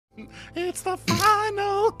It's the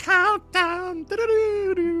final countdown.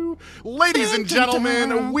 Do-do-do-do. Ladies and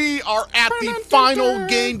gentlemen, we are at the final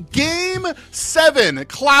game. Game 7.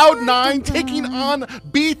 Cloud9 taking on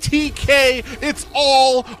BTK. It's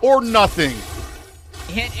all or nothing.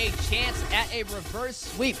 And a chance at a reverse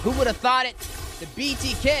sweep. Who would have thought it? The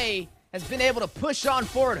BTK has been able to push on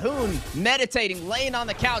forward. Hoon meditating, laying on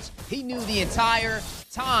the couch. He knew the entire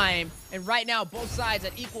time. And right now, both sides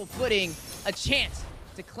at equal footing. A chance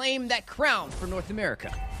to claim that crown for North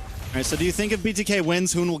America. All right, so do you think if BTK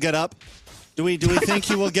wins, Hoon will get up? Do we think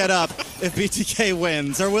he will get up if BTK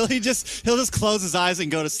wins? Or will he'll just close his eyes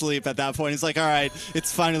and go to sleep at that point? He's like, all right,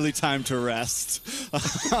 it's finally time to rest.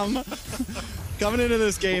 Coming into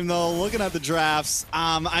this game, though, looking at the drafts,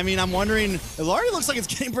 I mean, I'm wondering, it already looks like it's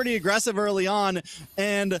getting pretty aggressive early on,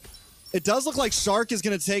 and it does look like Shark is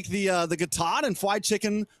going to take the Gatot and fried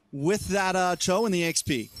chicken with that Cho and the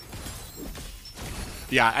XP.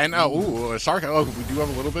 Yeah, and Shark, we do have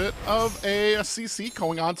a little bit of a CC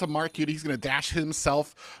going on to Mark Cutie. He's going to dash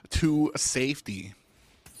himself to safety.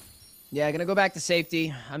 Yeah, going to go back to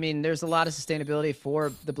safety. I mean, there's a lot of sustainability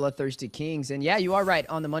for the Bloodthirsty Kings. And yeah, you are right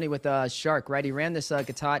on the money with Shark, right? He ran this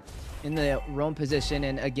Gatot in the roam position.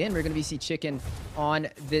 And again, we're going to be see Chicken on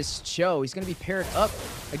this Cho. He's going to be paired up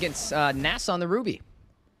against Nas on the Ruby.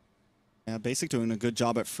 Yeah, Basic doing a good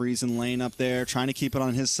job at freezing lane up there, trying to keep it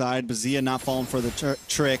on his side. Bazia not falling for the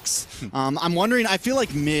tricks. I'm wondering, I feel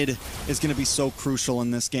like mid is going to be so crucial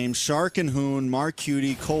in this game. Shark and Hoon, Mark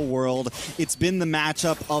Cutie, Cole World. It's been the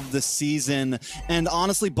matchup of the season. And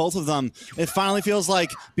honestly, both of them, it finally feels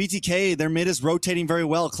like BTK, their mid is rotating very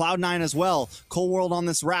well. Cloud9 as well. Cole World on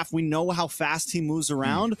this raft. We know how fast he moves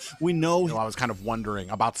around. We know... I was kind of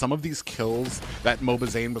wondering about some of these kills that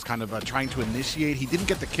Mobazane was kind of trying to initiate. He didn't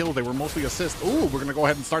get the kill. They were mostly assist. Ooh, we're gonna go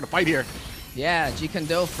ahead and start a fight here. Yeah,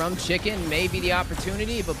 G-Kondo from Chicken may be the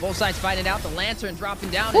opportunity, but both sides fighting out. The Lantern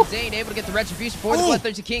dropping down, and Zane able to get the retribution for the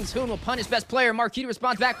Bloodthirsty Kings. Hoon will punish best player. Marquita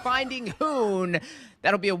responds back, finding Hoon.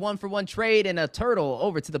 That'll be a 1-for-1 trade and a turtle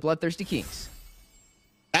over to the Bloodthirsty Kings.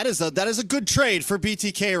 That is a good trade for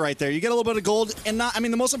BTK right there. You get a little bit of gold, and I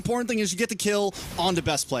mean, the most important thing is you get the kill on the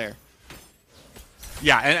best player.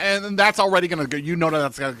 Yeah, and that's already going to, you know,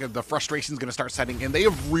 that's the frustration's going to start setting in. They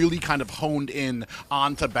have really kind of honed in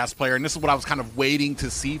onto best player, and this is what I was kind of waiting to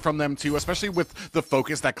see from them too, especially with the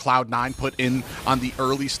focus that Cloud9 put in on the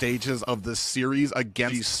early stages of this series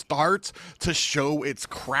against start to show its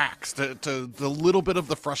cracks, to the little bit of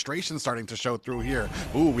the frustration starting to show through here.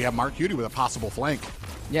 Ooh, we have Mark Cutie with a possible flank.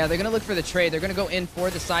 Yeah, they're going to look for the trade. They're going to go in for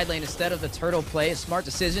the side lane instead of the turtle play. A smart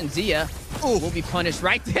decision. Zia will be punished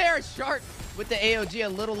right there. Shark with the AOG a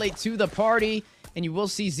little late to the party, and you will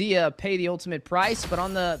see Zia pay the ultimate price. But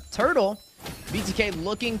on the turtle, BTK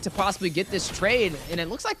looking to possibly get this trade, and it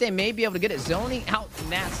looks like they may be able to get it zoning out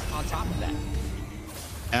Nats on top of that.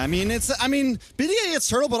 I mean, BTK it's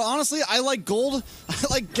turtle, but honestly, I like gold. I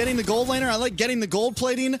like getting the gold laner. I like getting the gold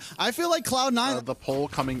plating. I feel like Cloud9. The pull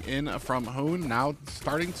coming in from Hoon now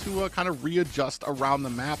starting to kind of readjust around the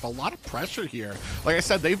map. A lot of pressure here. Like I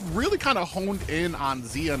said, they've really kind of honed in on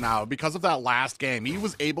Zia now because of that last game. He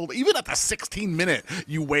was able to, even at the 16-minute,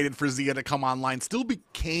 you waited for Zia to come online, still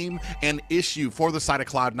became an issue for the side of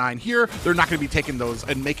Cloud9. Here, they're not going to be taking those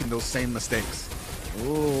and making those same mistakes.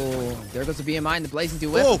 Ooh, there goes the BMI and the Blazing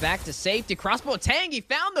Duet back to safety. Crossbow Tang, he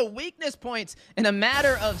found the weakness points in a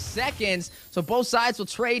matter of seconds, so both sides will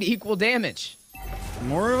trade equal damage.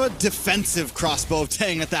 More of a defensive crossbow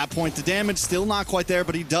Tang at that point. The damage still not quite there,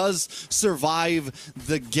 but he does survive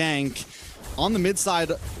the gank. On the mid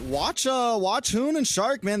side, watch Hoon and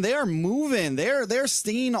Shark, man, they are moving. They're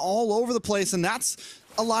stinging all over the place, and that's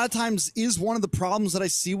a lot of times is one of the problems that I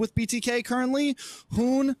see with BTK currently.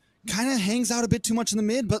 Hoon kind of hangs out a bit too much in the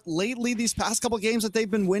mid, but lately, these past couple games that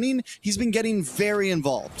they've been winning, he's been getting very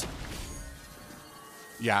involved.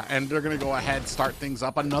 Yeah, and they're going to go ahead, start things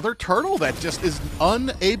up. Another turtle that just is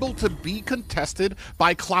unable to be contested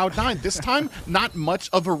by Cloud9. This time, not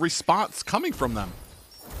much of a response coming from them.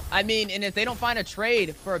 I mean, and if they don't find a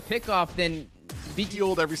trade for a pickoff, then be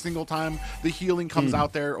healed every single time the healing comes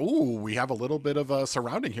out there. Ooh, we have a little bit of a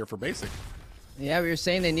surrounding here for Basic. Yeah, we were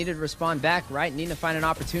saying they needed to respond back, right? Needing to find an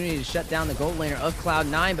opportunity to shut down the gold laner of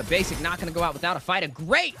Cloud9, but Basic not going to go out without a fight. A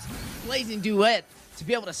great Blazing Duet to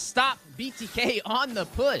be able to stop BTK on the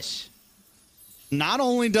push. Not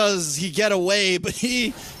only does he get away, but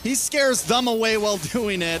he scares them away while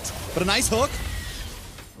doing it. But a nice hook.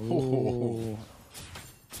 Ooh.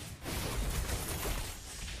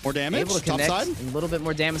 More damage, Able to top connect, side. a little bit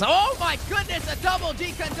more damage. Oh my goodness, a double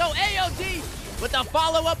G-Kondo AOD with the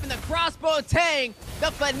follow-up in the crossbow Tang. The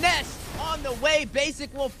finesse on the way.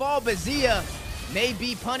 Basic will fall, but Zia may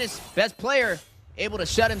be punished. Best player able to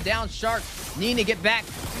shut him down. Shark needing to get back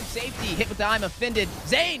to safety. Hit with the I'm offended.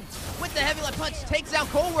 Zane with the heavy left punch takes out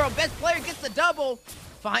Cold World. Best player gets the double.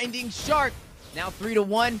 Finding Shark. Now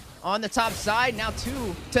 3-1 on the top side. Now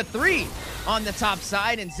 2-3 on the top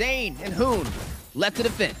side. And Zane and Hoon left to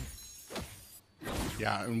defend.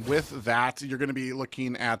 Yeah, and with that, you're going to be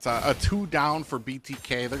looking at a 2 down for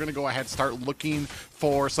BTK. They're going to go ahead and start looking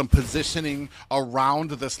for some positioning around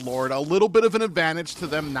this Lord. A little bit of an advantage to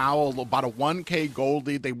them now, about a 1K gold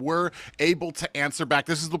lead. They were able to answer back.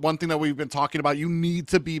 This is the one thing that we've been talking about. You need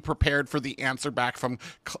to be prepared for the answer back from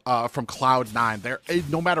Cloud9. There,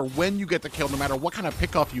 no matter when you get the kill, no matter what kind of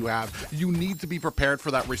pickup you have, you need to be prepared for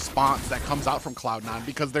that response that comes out from Cloud9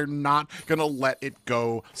 because they're not going to let it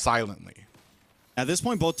go silently. At this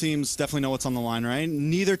point, both teams definitely know what's on the line, right?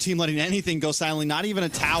 Neither team letting anything go silently, not even a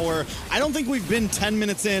tower. I don't think we've been 10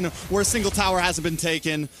 minutes in where a single tower hasn't been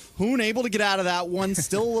taken. Hoon able to get out of that one.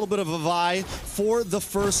 Still a little bit of a vie for the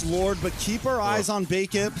first Lord, but keep our eyes on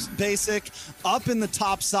Basic up in the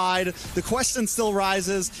top side. The question still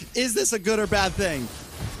rises, is this a good or bad thing?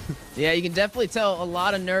 Yeah, you can definitely tell a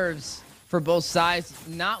lot of nerves for both sides,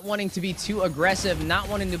 not wanting to be too aggressive, not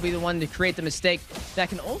wanting to be the one to create the mistake that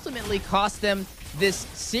can ultimately cost them this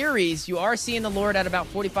series. You are seeing the Lord at about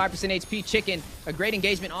 45% HP. Chicken, a great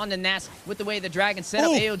engagement on the NAS with the way the Dragon set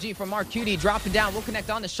up. AOG from Marcuti dropping down. We'll connect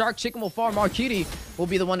on the Shark. Chicken will fall. Marcuti will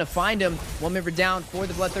be the one to find him. One member down for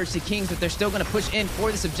the Bloodthirsty Kings, but they're still going to push in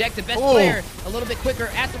for this objective. Best player a little bit quicker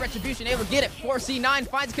at the Retribution, able to get it. 4C9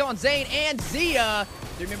 finds a kill on Zane and Zia.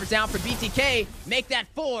 3 members down for BTK. Make that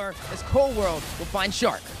 4 as Cold World will find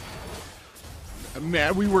Shark.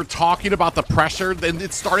 Man, we were talking about the pressure, and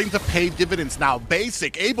it's starting to pay dividends now.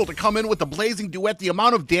 Basic able to come in with the Blazing Duet. The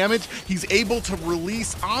amount of damage he's able to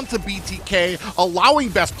release onto BTK, allowing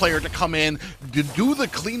Best Player to come in to do the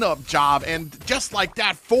cleanup job. And just like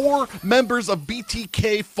that, 4 members of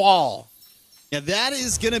BTK fall. Yeah, that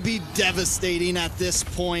is going to be devastating at this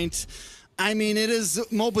point. I mean, it is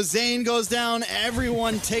Moba Zane goes down.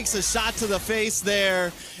 Everyone takes a shot to the face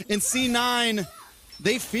there. In C9,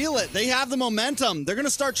 they feel it. They have the momentum. They're going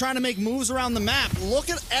to start trying to make moves around the map. Look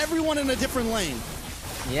at everyone in a different lane.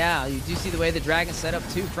 Yeah, you do see the way the Dragon set up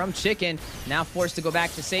too from Chicken. Now forced to go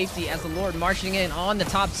back to safety as the Lord marching in on the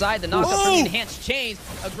top side. The knockup from the enhanced chains.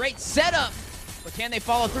 A great setup. But can they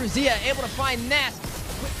follow through? Zia able to find Nats.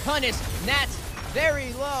 Quick punish. Nats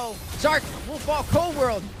very low. Shark will fall. Cold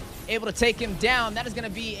World able to take him down. That is going to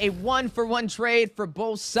be a 1-for-1 trade for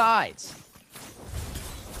both sides.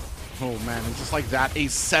 Oh man, and just like that, a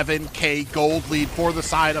 7K gold lead for the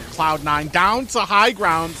side of Cloud9, down to high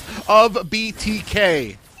grounds of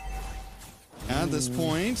BTK. At this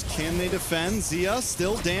point, can they defend? Zia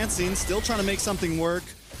still dancing, still trying to make something work.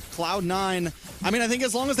 Cloud9, I mean, I think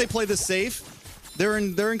as long as they play this safe, they're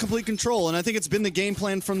in complete control, and I think it's been the game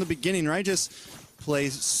plan from the beginning, right? Just play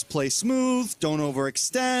smooth, don't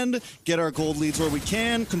overextend, get our gold leads where we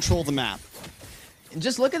can, control the map. And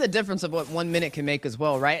just look at the difference of what 1 minute can make as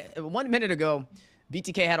well, right? 1 minute ago,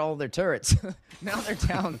 BTK had all their turrets. Now they're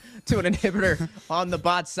down to an inhibitor on the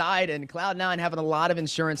bot side, and Cloud9 having a lot of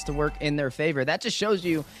insurance to work in their favor. That just shows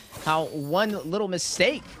you how one little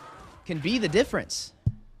mistake can be the difference.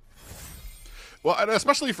 Well, and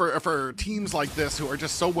especially for teams like this who are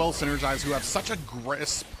just so well synergized, who have such a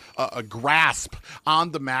grasp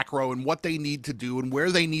on the macro and what they need to do and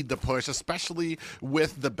where they need to push, especially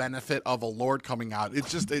with the benefit of a Lord coming out.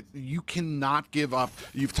 It's just, you cannot give up.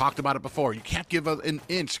 You've talked about it before. You can't give up an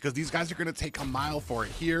inch because these guys are going to take a mile for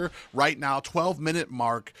it. Here, right now, 12-minute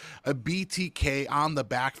mark, a BTK on the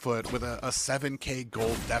back foot with a 7K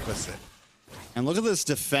gold deficit. And look at this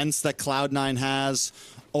defense that Cloud9 has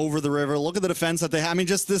over the river. Look at the defense that they have. I mean,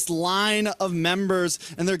 just this line of members,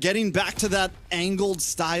 and they're getting back to that angled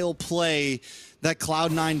style play that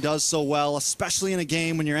Cloud9 does so well, especially in a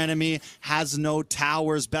game when your enemy has no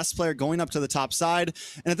towers. Best player going up to the top side.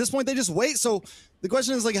 And at this point, they just wait. So the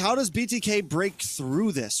question is, like, how does BTK break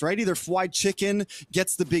through this, right? Either Fried Chicken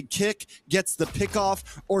gets the big kick, gets the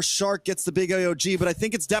pickoff, or Shark gets the big AOG. But I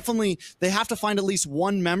think it's definitely, they have to find at least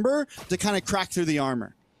one member to kind of crack through the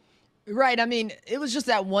armor. Right, I mean, it was just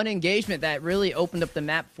that one engagement that really opened up the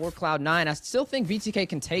map for Cloud9. I still think BTK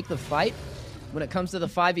can take the fight when it comes to the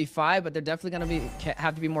 5v5, but they're definitely going to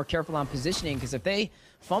have to be more careful on positioning, because if they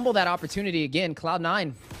fumble that opportunity again,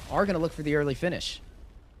 Cloud9 are going to look for the early finish.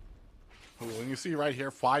 When you see right here,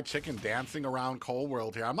 Fried Chicken dancing around Cold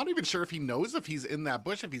World here. I'm not even sure if he knows if he's in that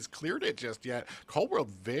bush, if he's cleared it just yet. Cold World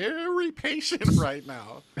very patient right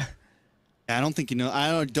now. I don't think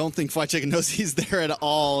I don't think Fried Chicken knows he's there at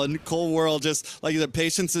all. And Cold World, just like the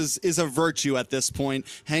patience is a virtue at this point.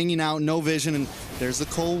 Hanging out, no vision, and there's the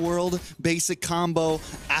Cold World basic combo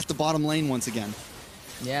at the bottom lane once again.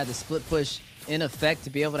 Yeah, the split push in effect to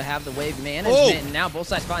be able to have the wave management. And now both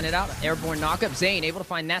sides find it out. Airborne knockup. Zane able to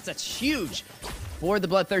find Nats. That's huge for the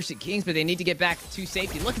Bloodthirsty Kings, but they need to get back to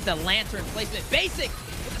safety. Look at the lantern placement. Basic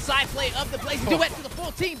with the side play of the Blazing Duet to the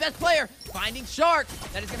full team. Best player finding Shark.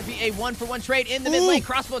 That is going to be a 1-for-1 trade in the mid lane.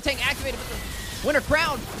 Crossbow tank activated with the Winter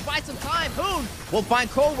Crown to buy some time. Hoon will find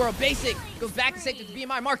Cold World. Basic goes back to safety to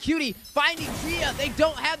BMI. Mark Cutie finding Zia. They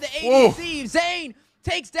don't have the ADC. Zane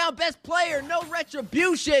takes down best player. No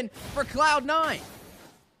retribution for Cloud9.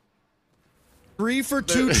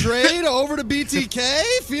 3-for-2 trade over to BTK,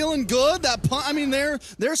 feeling good. That I mean, they're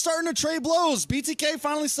starting to trade blows. BTK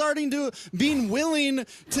finally starting to being willing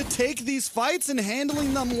to take these fights and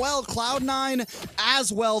handling them well. Cloud9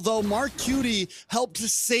 as well, though. Mark Cutie helped to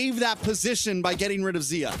save that position by getting rid of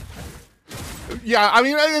Zia. Yeah, I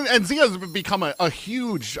mean, and Zia's become a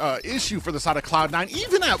huge issue for the side of Cloud9.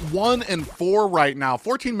 Even at 1-4 right now,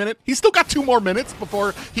 14 minutes. He's still got 2 more minutes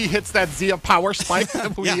before he hits that Zia power spike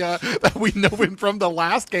that we know him from the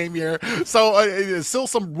last game here. So still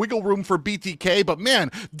some wiggle room for BTK, but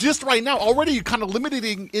man, just right now, already kind of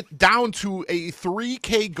limiting it down to a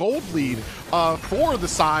 3K gold lead for the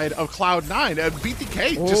side of Cloud9.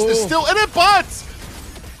 BTK just is still in it, but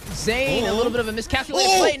Zane, a little bit of a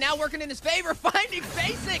miscalculated play, now working in his favor, finding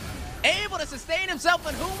Basic, able to sustain himself,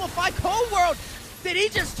 and whom will find Cold World? Did he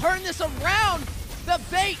just turn this around? The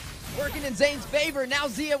bait working in Zane's favor. Now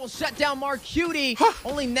Zia will shut down Mark Cutie.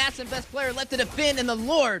 Only Nats and best player left to defend, and the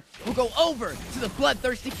Lord will go over to the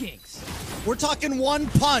Bloodthirsty Kings. We're talking one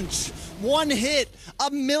punch, one hit, a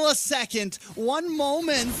millisecond, one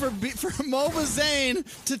moment for MOBA Zane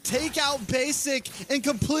to take out Basic and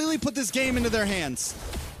completely put this game into their hands.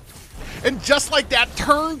 And just like that,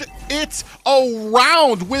 turned it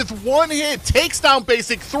around with one hit. Takes down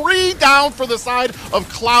Basic. 3 down for the side of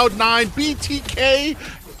Cloud9. BTK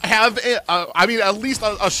have, I mean, at least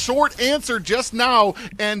a short answer just now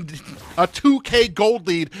and a 2K gold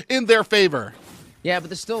lead in their favor. Yeah, but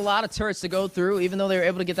there's still a lot of turrets to go through. Even though they were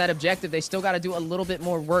able to get that objective, they still got to do a little bit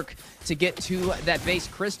more work to get to that base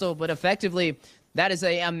crystal. But effectively, that is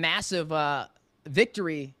a massive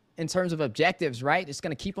victory in terms of objectives, right? It's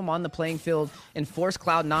going to keep them on the playing field and force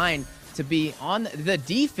Cloud9 to be on the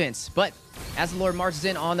defense. But as the Lord marches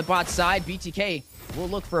in on the bot side, BTK will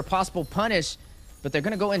look for a possible punish, but they're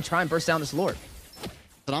going to go and try and burst down this Lord.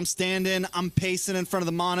 But I'm standing, I'm pacing in front of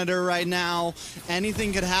the monitor right now.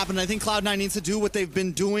 Anything could happen. I think Cloud9 needs to do what they've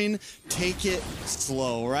been doing. Take it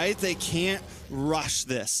slow, right? They can't rush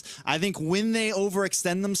this. I think when they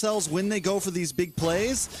overextend themselves, when they go for these big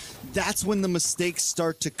plays, that's when the mistakes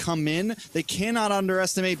start to come in. They cannot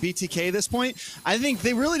underestimate BTK at this point. I think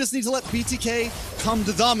they really just need to let BTK come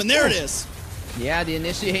to them, and there it is. Yeah, the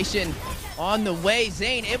initiation on the way.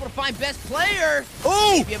 Zane able to find best player.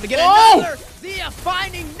 Oh! Be able to get another. Zia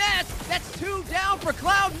finding Nets. That's 2 down for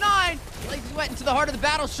Cloud9. Blazing Wet into the heart of the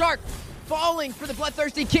battle. Shark falling for the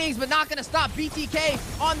Bloodthirsty Kings, but not going to stop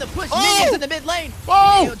BTK on the push. Minions in the mid lane.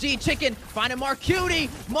 AOG Chicken finding Mark Cutie.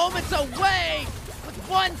 Moments away with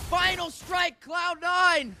one final strike.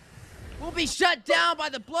 Cloud9 will be shut down by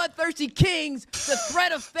the Bloodthirsty Kings. The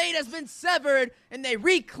thread of fate has been severed, and they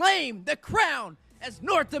reclaim the crown as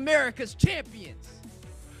North America's champions.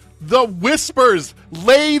 The whispers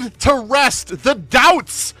laid to rest. The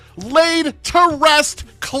doubts laid to rest.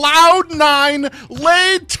 Cloud9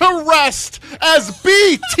 laid to rest as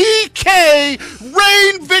BTK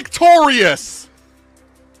reign victorious.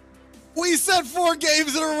 We said 4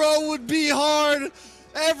 games in a row would be hard.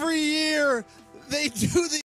 Every year they do the